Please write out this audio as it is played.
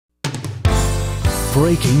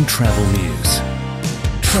Breaking travel news.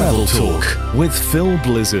 Travel Talk with Phil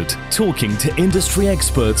Blizzard, talking to industry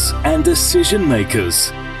experts and decision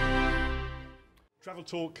makers. Travel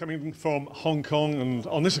Talk coming from Hong Kong, and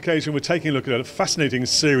on this occasion we're taking a look at a fascinating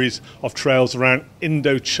series of trails around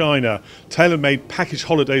Indochina, tailor-made package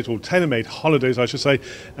holidays, or tailor-made holidays I should say.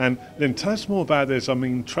 And Lynn, tell us more about this. I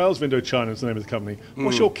mean, Trails of Indochina is the name of the company.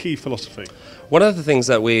 What's your key philosophy? One of the things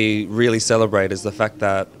that we really celebrate is the fact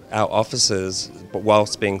that our offices,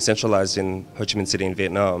 whilst being centralised in Ho Chi Minh City in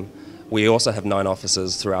Vietnam, we also have 9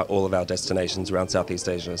 offices throughout all of our destinations around Southeast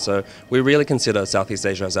Asia. So we really consider Southeast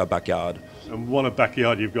Asia as our backyard. And what a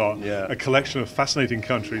backyard you've got. Yeah. A collection of fascinating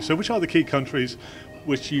countries. So which are the key countries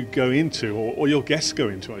which you go into, or your guests go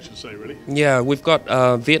into, I should say, really? Yeah, we've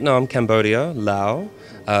got Vietnam, Cambodia, Laos,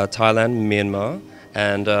 Thailand, Myanmar,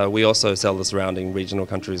 and we also sell the surrounding regional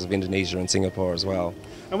countries of Indonesia and Singapore as well.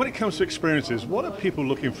 And when it comes to experiences, what are people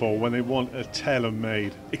looking for when they want a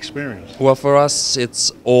tailor-made experience? Well, for us, it's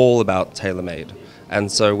all about tailor-made. And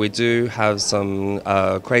so we do have some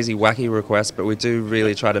crazy, wacky requests, but we do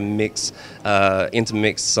really try to intermix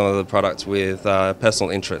some of the products with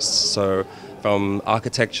personal interests. So from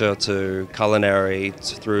architecture to culinary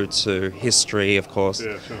through to history, of course,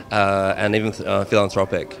 yeah, sure. And even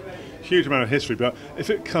philanthropic. Huge amount of history, but if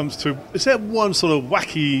it comes to, is there one sort of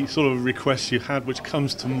wacky sort of request you had which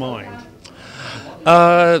comes to mind?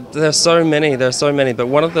 There's so many, but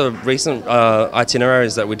one of the recent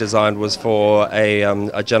itineraries that we designed was for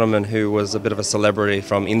a gentleman who was a bit of a celebrity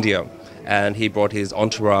from India, and he brought his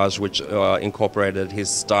entourage, which incorporated his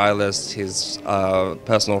stylist, his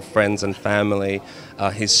personal friends and family,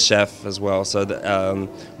 his chef as well. So that,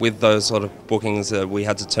 with those sort of bookings, we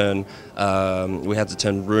had to turn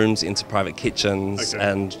rooms into private kitchens, okay,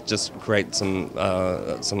 and just create some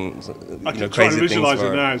I can try crazy and visualise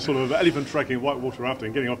things it now, sort of elephant trekking, whitewater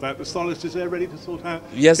rafting, getting off that. The stylist is there ready to sort out.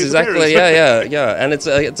 Yes, his exactly. appearance. Yeah. And it's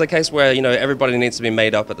a case where everybody needs to be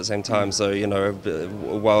made up at the same time. So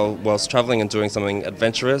whilst traveling and doing something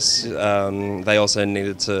adventurous, they also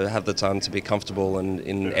needed to have the time to be comfortable and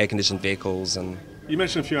in air-conditioned vehicles. And you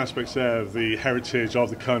mentioned a few aspects there, the heritage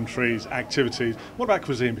of the countries, activities. What about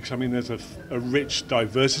cuisine? Because I mean, there's a rich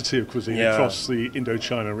diversity of cuisine, yeah, across the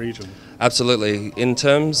Indochina region. Absolutely. In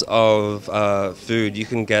terms of food, you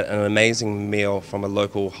can get an amazing meal from a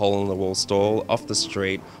local hole-in-the-wall stall off the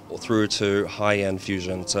street, or through to high-end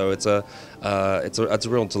fusion. So it's a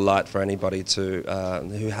real delight for anybody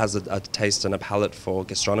who has a taste and a palate for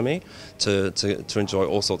gastronomy to enjoy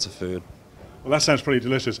all sorts of food. Well, that sounds pretty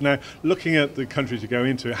delicious. Now, looking at the countries you go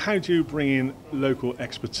into, how do you bring in local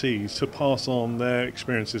expertise to pass on their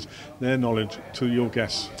experiences, their knowledge to your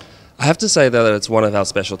guests? I have to say that it's one of our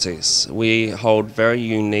specialties. We hold very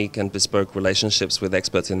unique and bespoke relationships with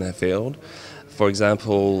experts in their field. For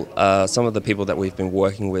example, some of the people that we've been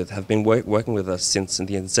working with have been working with us since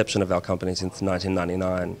the inception of our company, since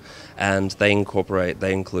 1999, and they include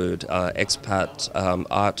expat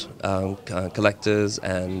art collectors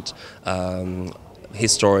and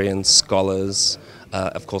historians, scholars,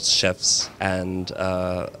 of course chefs, and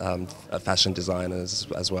fashion designers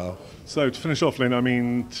as well. So to finish off, Lynn, I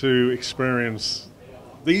mean, to experience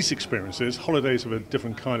these experiences, holidays of a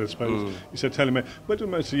different kind, I suppose. You said tailor-made. Where do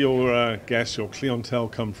most of your guests, your clientele,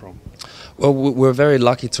 come from? Well, we're very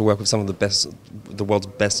lucky to work with some of the world's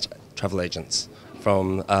best travel agents.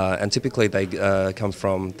 And typically they come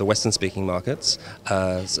from the Western-speaking markets,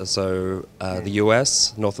 the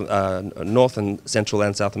US, North and Central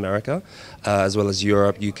and South America, as well as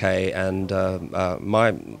Europe, UK, and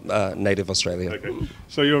my native Australia. Okay.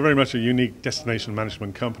 So you're very much a unique destination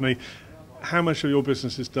management company. How much of your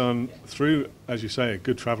business is done through, as you say, a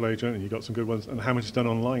good travel agent, and you've got some good ones, and how much is done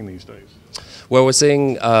online these days? Well, we're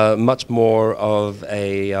seeing much more of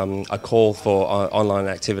a call for online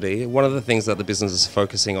activity. One of the things that the business is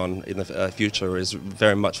focusing on in the future is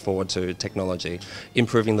very much forward to technology,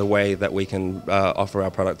 improving the way that we can offer our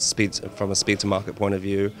products from a speed to market point of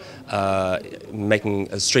view,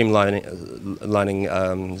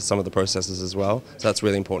 streamlining some of the processes as well. So that's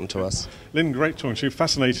really important to us. Lynn, great talking to you.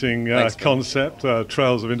 Fascinating concept,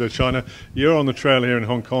 Trails of Indochina. You're on the trail here in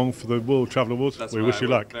Hong Kong for the World Travel Awards. That's we right. wish you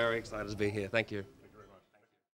luck. Very excited to be here. Thank you.